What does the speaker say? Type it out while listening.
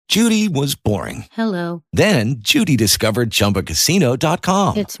Judy was boring. Hello. Then Judy discovered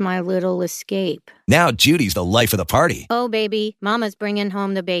ChumbaCasino.com. It's my little escape. Now Judy's the life of the party. Oh, baby, mama's bringing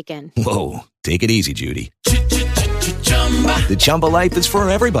home the bacon. Whoa, take it easy, Judy. The Chumba life is for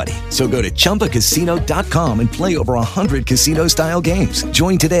everybody. So go to ChumbaCasino.com and play over 100 casino-style games.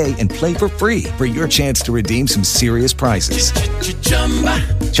 Join today and play for free for your chance to redeem some serious prizes.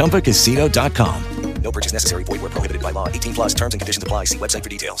 ChumbaCasino.com. No purchase necessary. Void where prohibited by law. 18 plus terms and conditions apply. See website for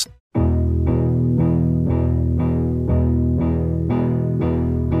details.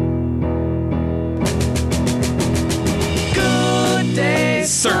 Good day,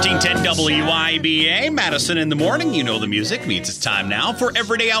 1310 WIBA, Madison in the morning. You know the music means it's time now for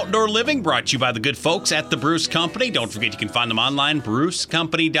Everyday Outdoor Living, brought to you by the good folks at the Bruce Company. Don't forget you can find them online,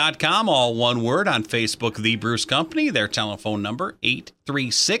 brucecompany.com, all one word, on Facebook, The Bruce Company. Their telephone number,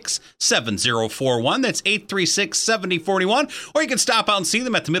 836-7041. That's 836-7041. Or you can stop out and see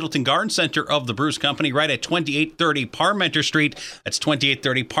them at the Middleton Garden Center of the Bruce Company, right at 2830 Parmenter Street. That's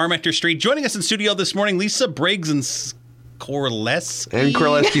 2830 Parmenter Street. Joining us in studio this morning, Lisa Briggs and Korleski. And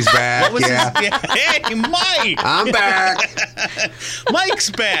Korleski's back, yeah. Hey, Mike! I'm back.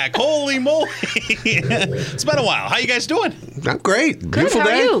 Mike's back. Holy moly. It's been a while. How you guys doing? I'm great. Good, Beautiful how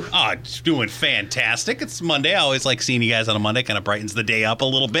day. are you? Oh, it's doing fantastic. It's Monday. I always like seeing you guys on a Monday. Kind of brightens the day up a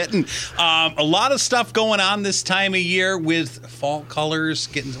little bit. And a lot of stuff going on this time of year with fall colors.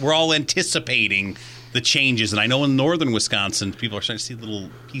 We're all anticipating the changes. And I know in northern Wisconsin, people are starting to see little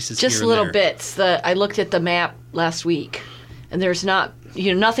pieces just here and little there. bits. I looked at the map last week, and there's not,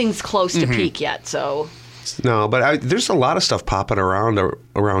 nothing's close to peak yet. So No, but there's a lot of stuff popping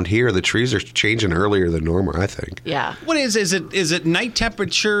around here. The trees are changing earlier than normal, I think. yeah, What is it night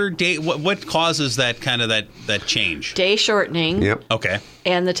temperature, day? What causes that kind of that change? day shortening. Yep. Okay.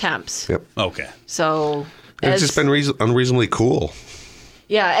 And the temps. Yep. Okay. So It's just been unreasonably cool.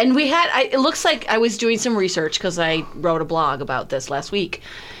 yeah, and we had. It looks like I was doing some research because I wrote a blog about this last week,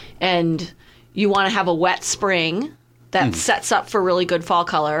 and you want to have a wet spring that sets up for really good fall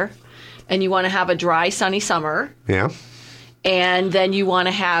color, and you want to have a dry, sunny summer. Yeah. And then you want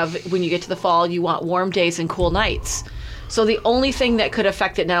to have, when you get to the fall, you want warm days and cool nights. So the only thing that could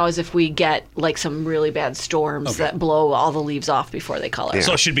affect it now is if we get like some really bad storms that blow all the leaves off before they color. Yeah.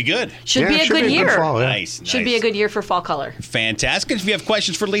 So it should be good. Should Yeah, be a it should good be a good year. fall, yeah. Nice. Should be a good year for fall color. Fantastic. If you have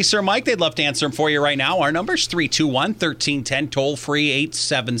questions for Lisa or Mike, they'd love to answer them for you right now. Our number's 321-1310, toll free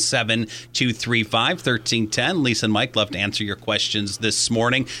 877-235-1310. Lisa and Mike love to answer your questions this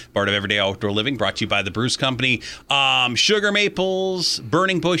morning. Part of Everyday Outdoor Living, brought to you by the Bruce Company. Sugar maples,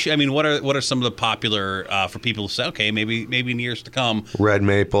 burning bush. I mean, what are some of the popular for people to say? Okay, maybe in years to come. Red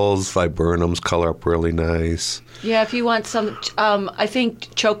maples, viburnums color up really nice. Yeah, if you want some, I think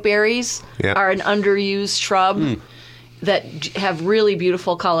chokeberries Yeah. are an underused shrub that have really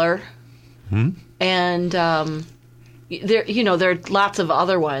beautiful color. And there are lots of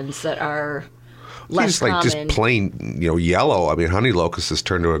other ones that are less Just like common. just plain, yellow. I mean, honey locust has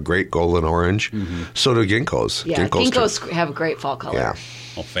turned to a great golden orange. So do ginkgos. Yeah, ginkgos have a great fall color. Yeah.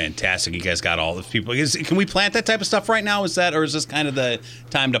 Oh, fantastic. You guys got all these people. Can we plant that type of stuff right now? Or is this kind of the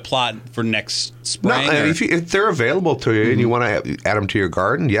time to plot for next spring? No, if they're available to you and you want to add them to your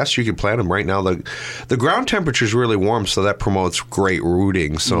garden, yes, you can plant them right now. The ground temperature is really warm, so that promotes great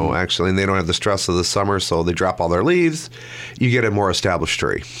rooting. So actually, and they don't have the stress of the summer, so they drop all their leaves. You get a more established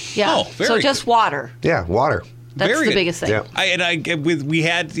tree. Yeah. Oh, very so just water. Yeah, water. That's Very the good. biggest thing. Yeah. We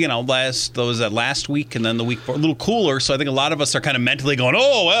had last week and then the week before, a little cooler. So I think a lot of us are kind of mentally going,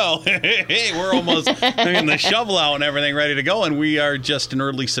 oh well, hey, we're almost getting the shovel out and everything ready to go, and we are just in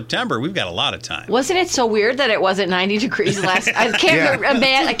early September. We've got a lot of time. Wasn't it so weird that it wasn't 90 degrees last? I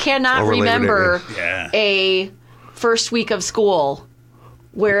cannot Over Labor Day, remember yeah. a first week of school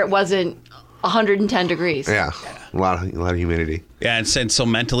where it wasn't 110 degrees. Yeah, a lot of humidity. Yeah, and so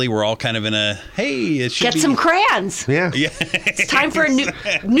mentally we're all kind of in a it should Get be some crayons. Yeah. It's time for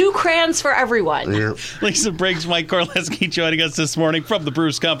new crayons for everyone. Yeah. Lisa Briggs, Mike Korleski joining us this morning from the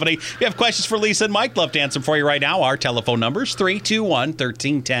Bruce Company. If you have questions for Lisa and Mike, love to answer them for you right now. Our telephone number is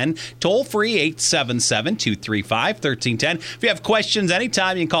 321-1310, toll free 877-235-1310. If you have questions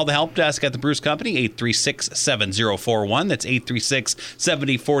anytime, you can call the help desk at the Bruce Company, 836-7041. That's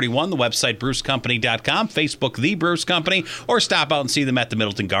 836-7041. The website, brucecompany.com, Facebook, The Bruce Company, or stop out and see them at the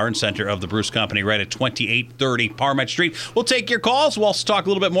Middleton Garden Center of the Bruce Company, right at 2830 Parmet Street. We'll take your calls. We'll also talk a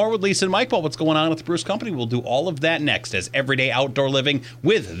little bit more with Lisa and Mike about what's going on at the Bruce Company. We'll do all of that next as Everyday Outdoor Living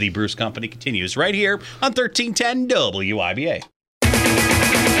with the Bruce Company continues right here on 1310 WIBA.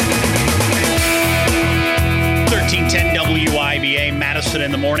 1310 WIBA, Madison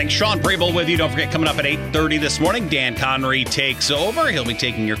in the morning. Sean Brable with you. Don't forget, coming up at 8:30 this morning, Dan Connery takes over. He'll be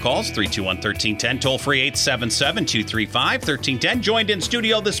taking your calls, 321-1310, toll-free 877-235-1310. Joined in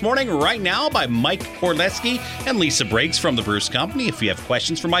studio this morning right now by Mike Korleski and Lisa Briggs from the Bruce Company. If you have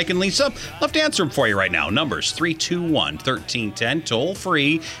questions for Mike and Lisa, love to answer them for you right now. Numbers 321-1310,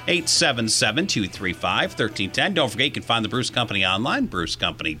 toll-free 877-235-1310. Don't forget, you can find the Bruce Company online,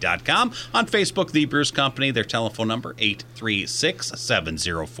 brucecompany.com. On Facebook, The Bruce Company. Their telephone number,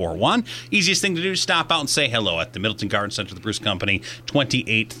 836-7041. Easiest thing to do is stop out and say hello at the Middleton Garden Center of the Bruce Company,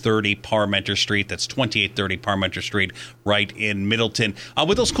 2830 Parmenter Street. That's 2830 Parmenter Street, right in Middleton.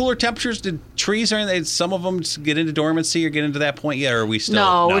 With those cooler temperatures, did trees, some of them get into dormancy or get into that point yet? Or are we still?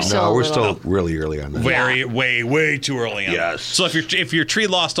 No, we're still really early on that. Way too early on. Yes. So if your tree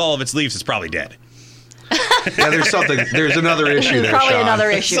lost all of its leaves, it's probably dead. Yeah, there's another issue there, probably Sean. another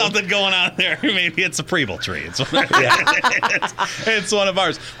issue. Something going on there. Maybe it's a Preble tree. It's one of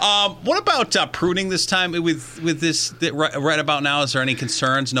ours. What about pruning this time with this right about now? Is there any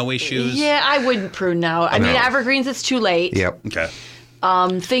concerns? No issues? Yeah, I wouldn't prune now. I mean, evergreens, it's too late. Yep. Okay.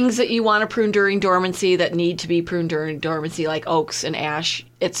 Things that you want to prune during dormancy that need to be pruned during dormancy, like oaks and ash,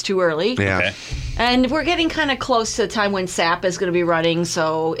 it's too early. Yeah. Okay. And we're getting kind of close to the time when sap is going to be running,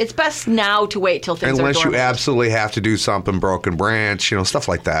 so it's best now to wait till things are Unless dormant. you absolutely have to do something, broken branch, stuff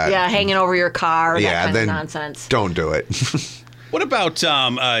like that. Yeah, hanging over your car, that kind then of nonsense. Don't do it. What about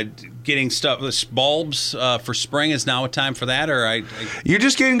getting bulbs for spring? Is now a time for that, or You're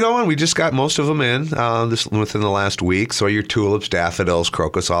just getting going. We just got most of them in within the last week. So your tulips, daffodils,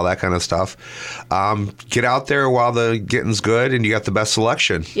 crocus, all that kind of stuff. Get out there while the getting's good, and you got the best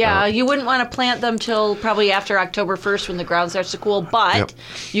selection. Yeah, you wouldn't want to plant them till probably after October 1st when the ground starts to cool. But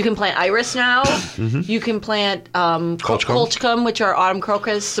you can plant iris now. You can plant colchicum, which are autumn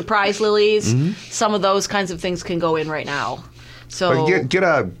crocus, surprise lilies. Some of those kinds of things can go in right now. So But get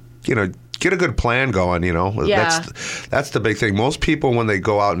a good plan going, Yeah. That's the big thing. Most people, when they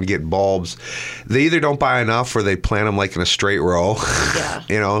go out and get bulbs, they either don't buy enough or they plant them like in a straight row.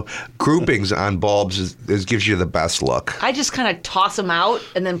 Yeah. Groupings on bulbs gives you the best look. I just kind of toss them out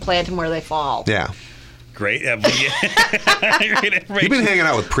and then plant them where they fall. Yeah. great? You've been hanging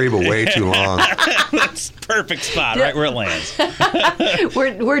out with Preble way too long. That's perfect spot, right where it lands.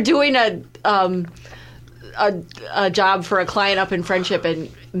 We're doing a job for a client up in Friendship,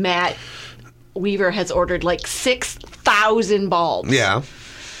 and Matt Weaver has ordered like 6,000 bulbs. Yeah.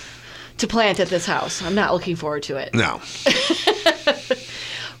 To plant at this house. I'm not looking forward to it. No.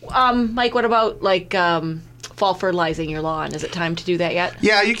 Mike, what about fall fertilizing your lawn? Is it time to do that yet?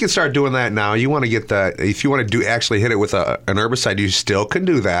 Yeah, you can start doing that now. You want to get that. If you want to actually hit it with an herbicide, you still can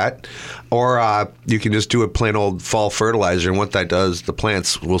do that. Or you can just do a plain old fall fertilizer. And what that does, the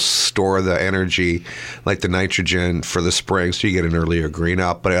plants will store the energy, like the nitrogen, for the spring, so you get an earlier green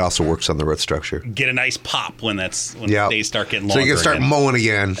up. But it also works on the root structure. Get a nice pop when the days start getting longer. So you can start mowing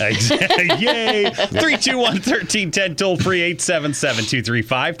again. Yay! 321-1310, toll free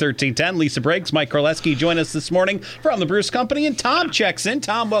 877-235-1310. Lisa Briggs, Mike Korleski join us this morning from the Bruce Company, and Tom checks in.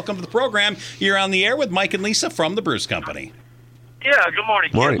 Tom, welcome to the program. You're on the air with Mike and Lisa from the Bruce Company. Yeah, good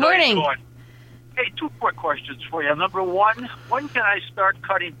morning. Morning. Morning. Hey, two quick questions for you. Number one, when can I start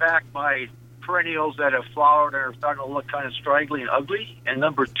cutting back my perennials that have flowered and are starting to look kind of straggly and ugly? And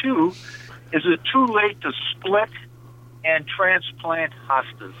number two, is it too late to split and transplant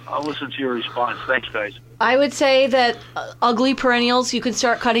hostas? I'll listen to your response. Thanks, guys. I would say that ugly perennials, you can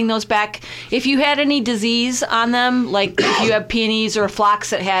start cutting those back. If you had any disease on them, like if you have peonies or phlox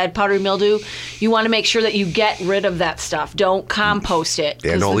that had powdery mildew, you want to make sure that you get rid of that stuff. Don't compost it.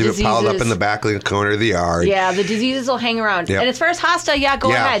 Yeah, don't leave it piled up in the back of the corner of the yard. Yeah, the diseases will hang around. Yep. And as far as hosta,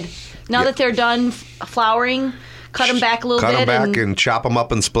 go ahead. Now that they're done flowering, cut them back a little bit. Cut them back and chop them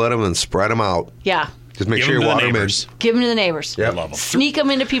up and split them and spread them out. Yeah. Just make sure you water them in. Give them to the neighbors. Yep. Love them. Sneak them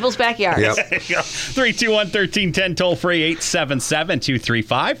into people's backyards. Yep. 321-1310, toll free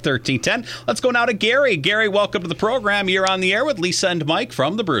 877-235-1310. Let's go now to Gary. Gary, welcome to the program. You're on the air with Lisa and Mike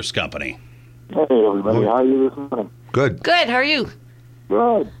from the Bruce Company. Hey, everybody. How are you this morning? Good. Good. How are you?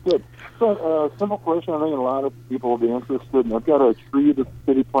 Good. So, simple question. I think a lot of people will be interested. And I've got a tree that the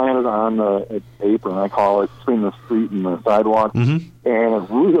city planted on its apron, I call it, between the street and the sidewalk. Mm-hmm. And it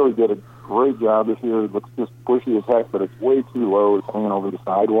really did a great job this year. It looks just bushy as heck, but it's way too low. It's hanging over the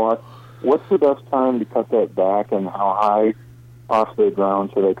sidewalk. What's the best time to cut that back, and how high off the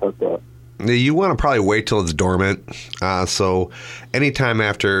ground should I cut that? You want to probably wait till it's dormant. So anytime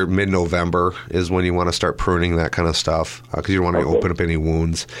after mid-November is when you want to start pruning that kind of stuff, because you don't want to open up any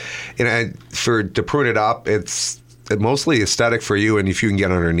wounds. And to prune it up, it's mostly aesthetic for you, and if you can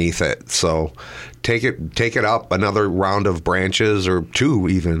get underneath it. So take it up another round of branches, or 2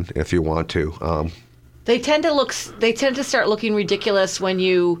 even if you want to. They tend to start looking ridiculous when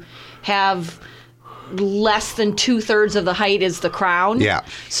you have less than 2/3 of the height is the crown. Yeah.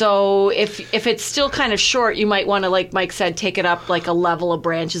 So if it's still kind of short, you might want to, like Mike said, take it up like a level of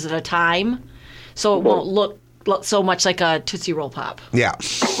branches at a time, so it won't look so much like a Tootsie Roll Pop. Yeah.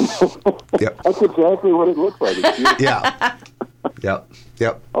 Yep. That's exactly what it looks like. Yeah. Yep.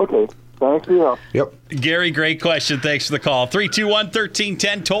 Okay. Thanks for your help. Yep. Gary, great question. Thanks for the call.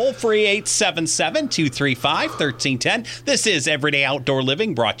 321-1310, toll free 877-235-1310. This is Everyday Outdoor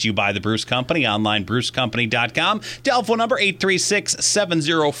Living, brought to you by the Bruce Company, online brucecompany.com. Telephone number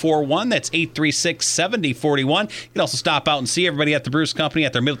 836-7041. That's 836-7041. You can also stop out and see everybody at the Bruce Company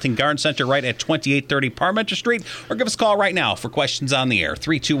at their Middleton Garden Center right at 2830 Parmenter Street, or give us a call right now for questions on the air.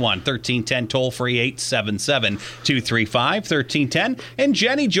 321-1310, toll free 877-235-1310. And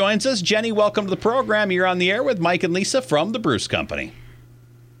Jenny joins us. Jenny, welcome to the program. You're on the air with Mike and Lisa from the Bruce Company.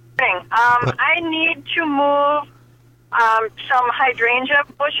 I need to move some hydrangea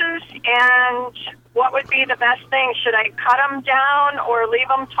bushes, and what would be the best thing? Should I cut them down or leave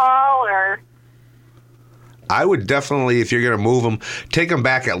them tall? Or I would definitely, if you're going to move them, take them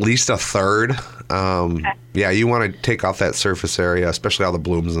back at least a third. Okay. Yeah, you want to take off that surface area, especially all the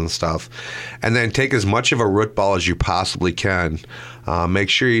blooms and stuff. And then take as much of a root ball as you possibly can. Make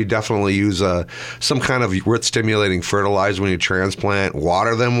sure you definitely use some kind of root-stimulating fertilizer when you transplant.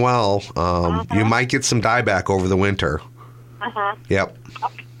 Water them well. You might get some dieback over the winter. Yep.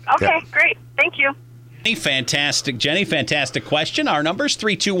 Okay, yep. Great. Thank you. Fantastic, Jenny. Fantastic question. Our number's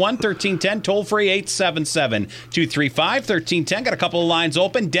 321-1310, toll free 877-235-1310. Got a couple of lines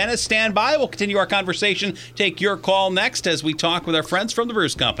open. Dennis, stand by. We'll continue our conversation. Take your call next as we talk with our friends from the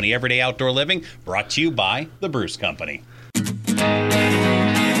Bruce Company. Everyday Outdoor Living, brought to you by the Bruce Company.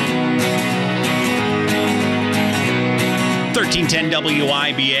 1310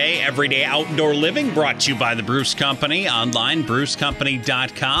 WIBA, Everyday Outdoor Living, brought to you by the Bruce Company. Online,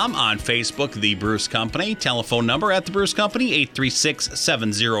 brucecompany.com. On Facebook, The Bruce Company. Telephone number at the Bruce Company,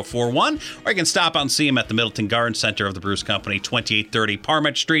 836-7041. Or you can stop out and see them at the Middleton Garden Center of the Bruce Company, 2830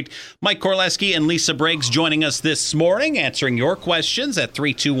 Parmenter Street. Mike Korleski and Lisa Briggs joining us this morning, answering your questions at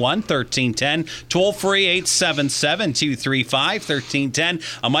 321-1310. Toll free 877-235-1310.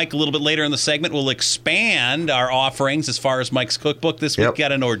 Mike, a little bit later in the segment, will expand our offerings as far as Mike's cookbook. This week,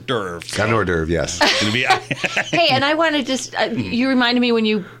 got an hors d'oeuvre. Got an hors d'oeuvre, yes. Hey, and I want to just, you reminded me when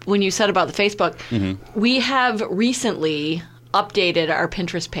you said about the Facebook, we have recently updated our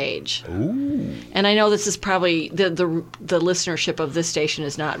Pinterest page. Ooh. And I know this is probably, the listenership of this station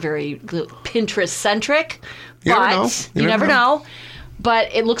is not very Pinterest-centric, but you never know.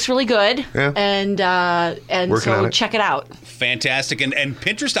 But it looks really good, and so check it out. Fantastic. And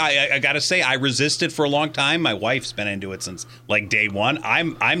Pinterest, I got to say, I resisted for a long time. My wife's been into it since like day one.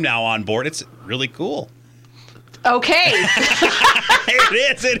 I'm now on board. It's really cool. Okay.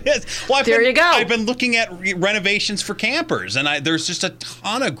 It is. Well, you go. I've been looking at renovations for campers, and there's just a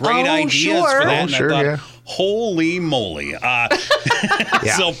ton of great ideas for that. And I thought, holy moly. So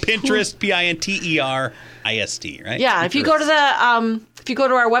Pinterest, Pinterest, right? Yeah, if you go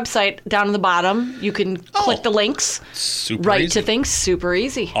to our website, down at the bottom, you can click the links to things. Super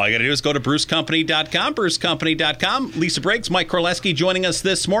easy. All you got to do is go to brucecompany.com, brucecompany.com. Lisa Briggs, Mike Korleski joining us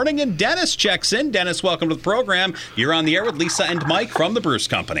this morning, and Dennis checks in. Dennis, welcome to the program. You're on the air with Lisa and Mike from the Bruce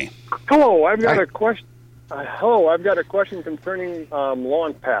Company. Hello, I've got a question. I've got a question concerning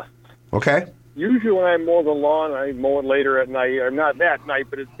lawn pests. Okay. Usually when I mow the lawn, I mow it later at night, or not at night,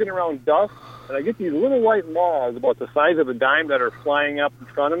 but it's getting around dusk. And I get these little white moths about the size of a dime that are flying up in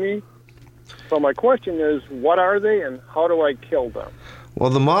front of me. So my question is, what are they and how do I kill them? Well,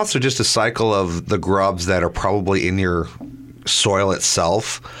 the moths are just a cycle of the grubs that are probably in your soil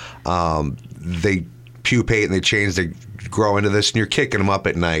itself. They pupate and they change, they grow into this, and you're kicking them up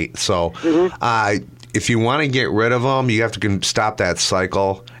at night. So if you want to get rid of them, you have to stop that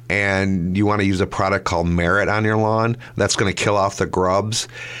cycle. And you want to use a product called Merit on your lawn. That's going to kill off the grubs.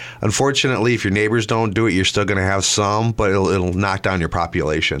 Unfortunately, if your neighbors don't do it, you're still going to have some, but it'll knock down your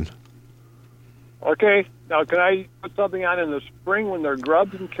population. Okay. Now, can I put something on in the spring when they're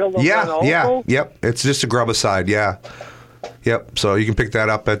grubs and kill them? Yep. It's just a grubicide, Yep. So you can pick that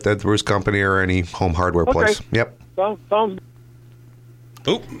up at the Bruce Company or any home hardware place. Yep. Sounds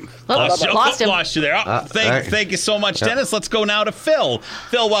Oop. Lost you there. Thank you so much, Dennis. Let's go now to Phil.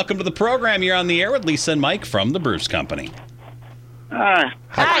 Phil, welcome to the program. You're on the air with Lisa and Mike from the Bruce Company.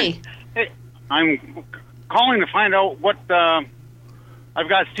 Hi. I'm calling to find out what I've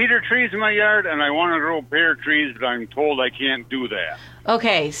got cedar trees in my yard, and I want to grow pear trees, but I'm told I can't do that.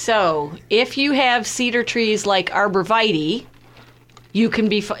 Okay, so if you have cedar trees like arborvitae,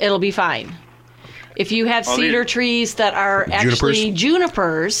 it'll be fine. If you have cedar trees that are actually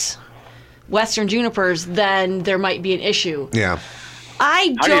junipers, western junipers, then there might be an issue. Yeah. How do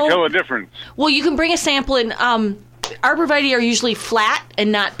you tell the difference? Well, you can bring a sample in. Arborvitae are usually flat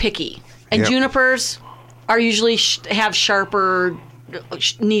and not picky, and junipers are usually have sharper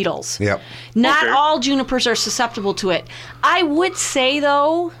needles. Yep. Not all junipers are susceptible to it. I would say,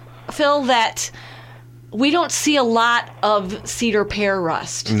 though, Phil, that we don't see a lot of cedar pear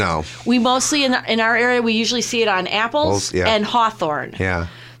rust. No. We mostly, in our area, we usually see it on apples and hawthorn. Yeah.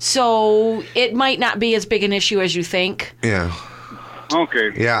 So it might not be as big an issue as you think. Yeah.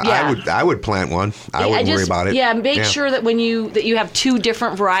 Okay. Yeah, I would plant one. I wouldn't worry about it. Yeah, make sure that you have 2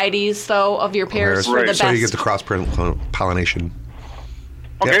 different varieties though of your pears for the best. So you get the cross pollination.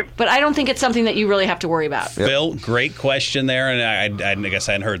 Okay. Yep. But I don't think it's something that you really have to worry about. Yep. Bill, great question there, and I guess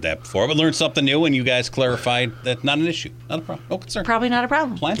I hadn't heard that before, but learned something new, and you guys clarified that not an issue, not a problem, no concern. Probably not a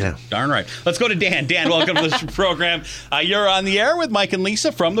problem. Plant it. Darn right. Let's go to Dan. Dan, welcome to the program. You're on the air with Mike and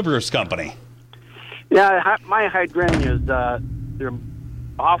Lisa from the Bruce Company. Yeah, my hydrangeas, they're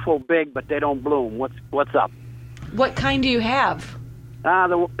awful big, but they don't bloom. What's up? What kind do you have?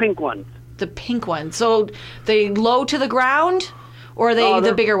 The pink ones. The pink ones. So they low to the ground, or are they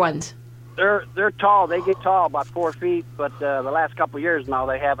the bigger ones? They're tall. They get tall, about 4 feet. But the last couple of years now,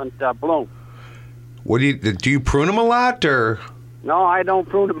 they haven't bloomed. What do you prune them a lot, or? No, I don't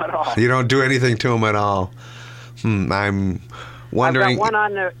prune them at all. You don't do anything to them at all. I'm wondering.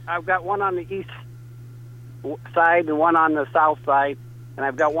 I've got one on the east side and one on the south side, and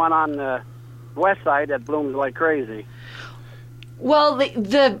I've got one on the west side that blooms like crazy. Well,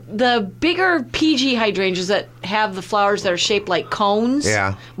 the bigger PG hydrangeas that have the flowers that are shaped like cones,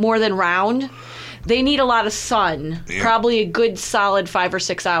 more than round, they need a lot of sun, probably a good solid 5 or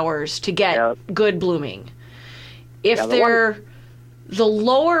 6 hours to get good blooming. If they're the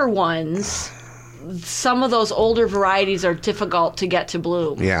lower ones, some of those older varieties are difficult to get to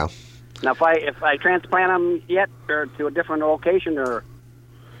bloom. Yeah. Now, if I transplant them or to a different location, or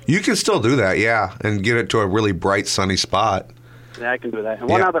you can still do that, and get it to a really bright, sunny spot. Yeah, I can do that. And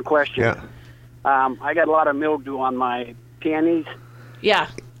one other question. Yeah. I got a lot of mildew on my peonies. Yeah.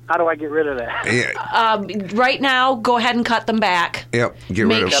 How do I get rid of that? Right now, go ahead and cut them back. Yep. Get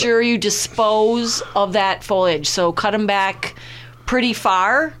rid of it. Make sure you dispose of that foliage. So cut them back pretty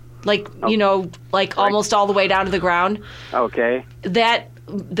far, almost all the way down to the ground. Okay. That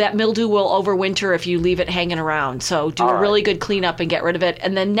mildew will overwinter if you leave it hanging around. So do a really good cleanup and get rid of it.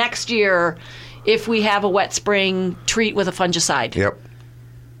 And then next year, if we have a wet spring, treat with a fungicide. Yep.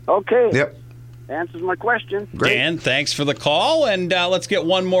 Okay. Yep. Answers my question. Great. Dan, thanks for the call, and let's get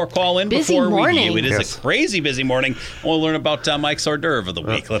one more call in before we do. It is a crazy busy morning. We'll learn about Mike's hors d'oeuvre of the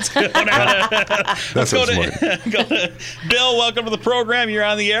week. Let's go to Bill. Welcome to the program. You're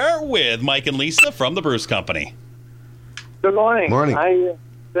on the air with Mike and Lisa from the Bruce Company. Good morning. Morning. It's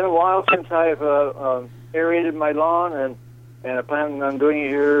been a while since I've aerated my lawn, and I plan on doing it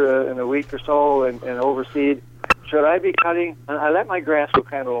here in a week or so and overseed. Should I be cutting? I let my grass go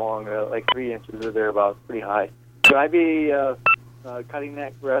kind of long, like 3 inches or thereabouts, pretty high. Should I be cutting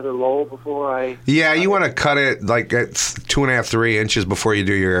that rather low before I? Yeah, you want to cut it like at 2.5, 3 inches before you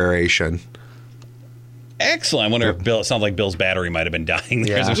do your aeration. Excellent. I wonder if Bill. It sounds like Bill's battery might have been dying.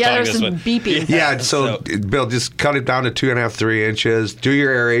 There's some beeping. Yeah, so Bill, just cut it down to 2.5, 3 inches. Do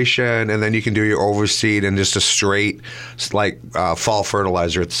your aeration, and then you can do your overseed and just a straight fall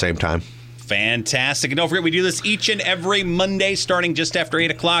fertilizer at the same time. Fantastic. And don't forget, we do this each and every Monday starting just after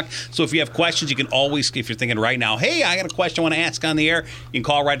 8 o'clock. So if you have questions, you can always, if you're thinking right now, hey, I got a question I want to ask on the air, you can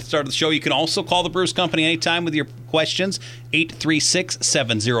call right at the start of the show. You can also call the Bruce Company anytime with your questions,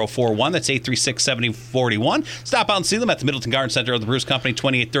 836-7041. That's 836-7041. Stop out and see them at the Middleton Garden Center of the Bruce Company,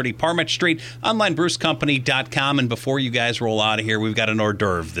 2830 Parmach Street, online brucecompany.com. And before you guys roll out of here, we've got an hors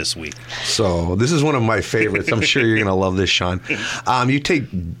d'oeuvre this week. So this is one of my favorites. I'm sure you're going to love this, Sean. You take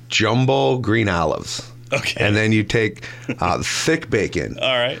jumbo green olives. Okay. And then you take thick bacon.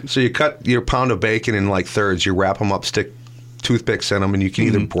 All right. So you cut your pound of bacon in thirds. You wrap them up, stick toothpicks in them, and you can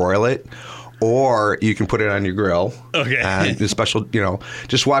either broil it or you can put it on your grill. Okay. And the special,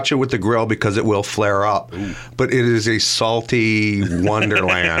 just watch it with the grill because it will flare up. Ooh. But it is a salty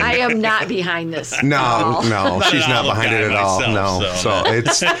wonderland. I am not behind this. No, she's not behind it at all. No. So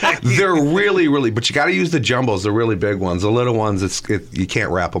they're really, really, but you got to use the jumbos, the really big ones. The little ones, you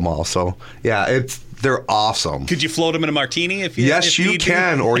can't wrap them all. So yeah, They're awesome. Could you float them in a martini if you Yes, you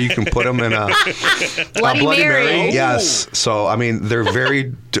can, or you can put them in a Bloody Mary. Yes. So, I mean, they're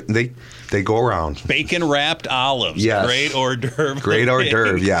very, they go around. Bacon wrapped olives. Yes. Great hors d'oeuvre. Great hors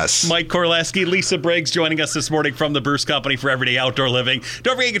d'oeuvre, yes. Mike Korleski, Lisa Briggs joining us this morning from the Bruce Company for Everyday Outdoor Living.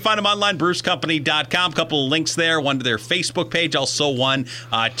 Don't forget, you can find them online, brucecompany.com. A couple of links there, one to their Facebook page, also one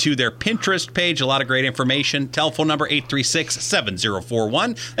to their Pinterest page. A lot of great information. Telephone number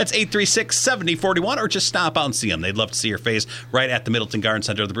 836-7041. That's 836-7041, or just stop out and see them. They'd love to see your face right at the Middleton Garden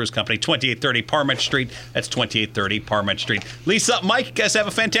Center of the Bruce Company, 2830 Parmenter Street. That's 2830 Parmenter Street. Lisa, Mike, you guys have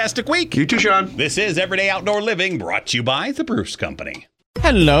a fantastic week. You too, Sean. This is Everyday Outdoor Living, brought to you by the Bruce Company.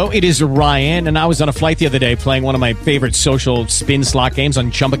 Hello, it is Ryan, and I was on a flight the other day playing one of my favorite social spin slot games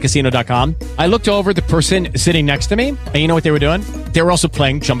on ChumbaCasino.com. I looked over at the person sitting next to me, and you know what they were doing? They were also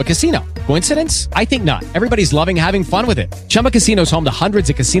playing Chumba Casino. Coincidence? I think not. Everybody's loving having fun with it. Chumba Casino is home to hundreds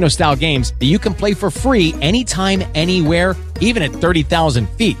of casino-style games that you can play for free anytime, anywhere, even at 30,000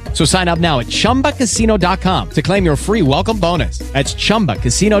 feet. So sign up now at ChumbaCasino.com to claim your free welcome bonus. That's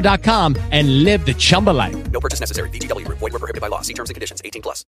ChumbaCasino.com and live the Chumba life. No purchase necessary. VGW. Void where prohibited by law. See terms and conditions. 18+.